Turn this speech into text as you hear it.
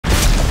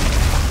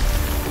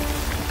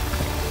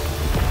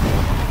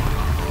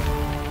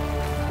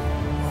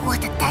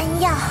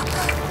药，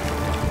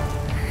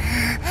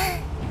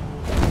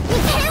你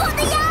赔我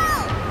的药！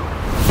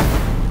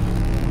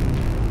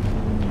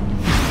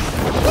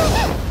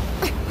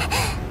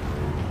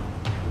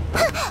哼，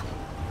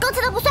刚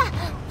才的不算，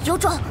有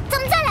种咱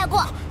们再来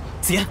过。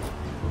紫嫣，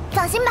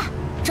放心吧，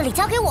这里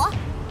交给我。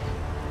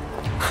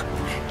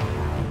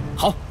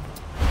好。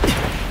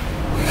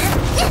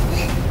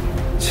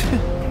切，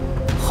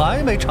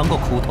还没尝过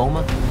苦头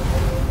吗？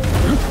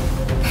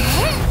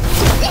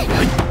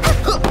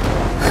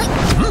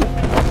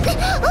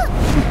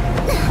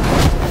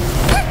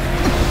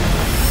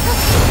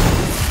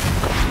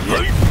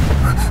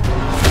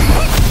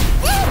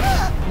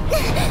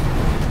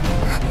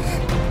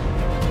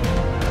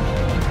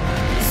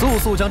 速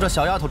速将这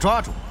小丫头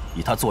抓住，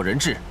以她做人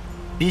质，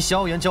逼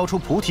萧炎交出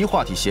菩提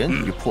化体弦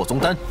与破宗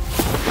丹。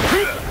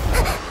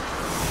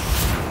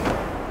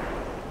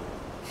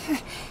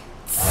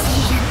欺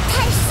人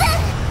太甚！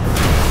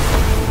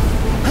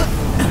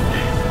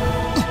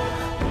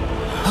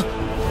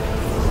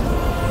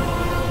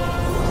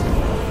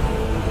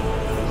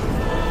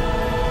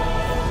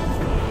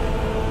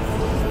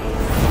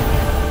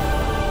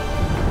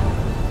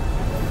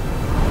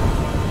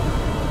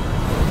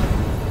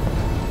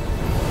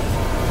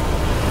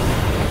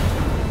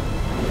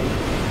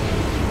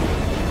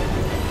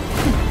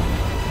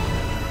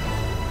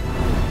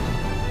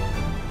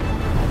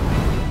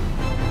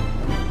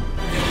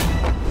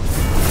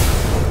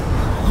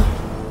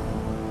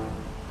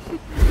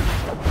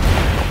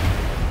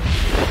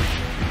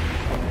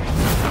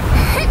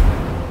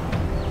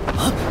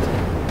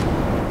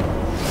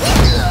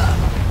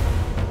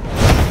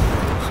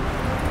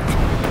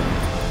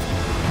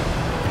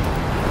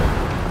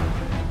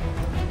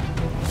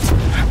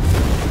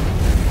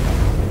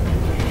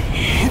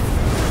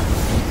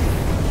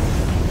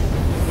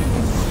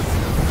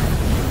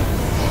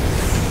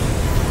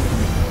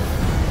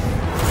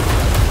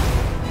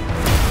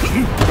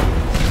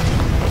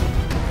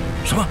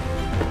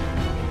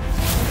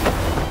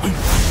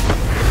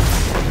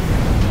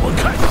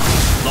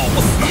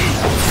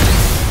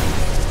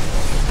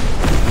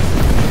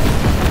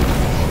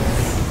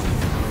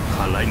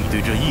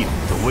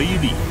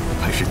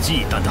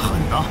忌惮的很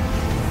呐！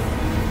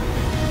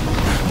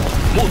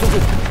莫宗主，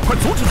快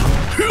阻止他！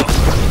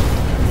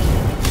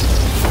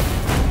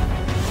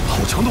好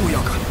强的威压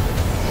感！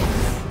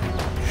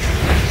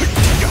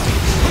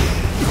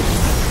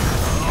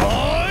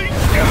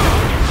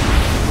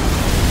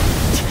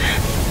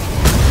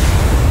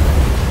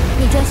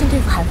你专心对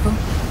付寒风，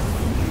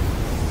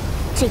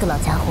这个老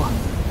家伙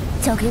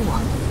交给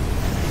我。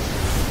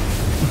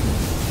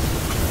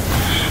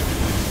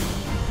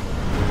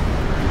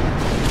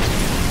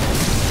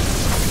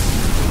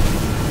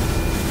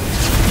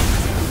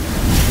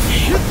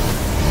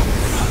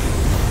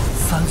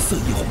 三色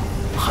一火，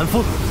寒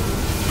风，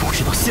不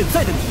知道现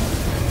在的你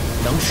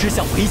能吃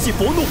下我一记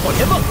佛怒火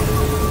炎吗？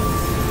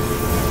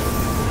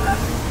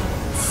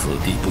此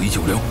地不宜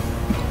久留。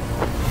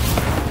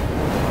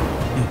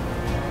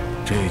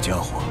这家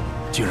伙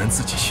竟然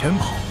自己先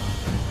跑！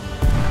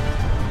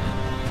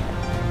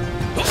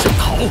想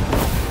逃，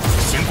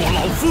先过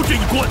老夫这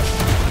一关！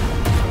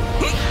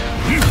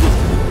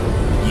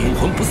阴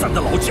魂不散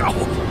的老家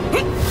伙！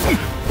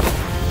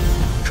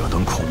这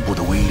等恐怖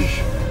的威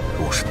力！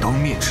 若是当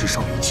面吃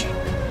上一击，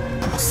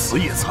不死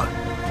也惨。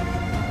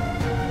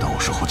到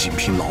时候仅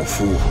凭老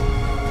夫，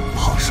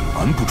怕是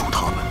拦不住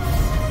他们。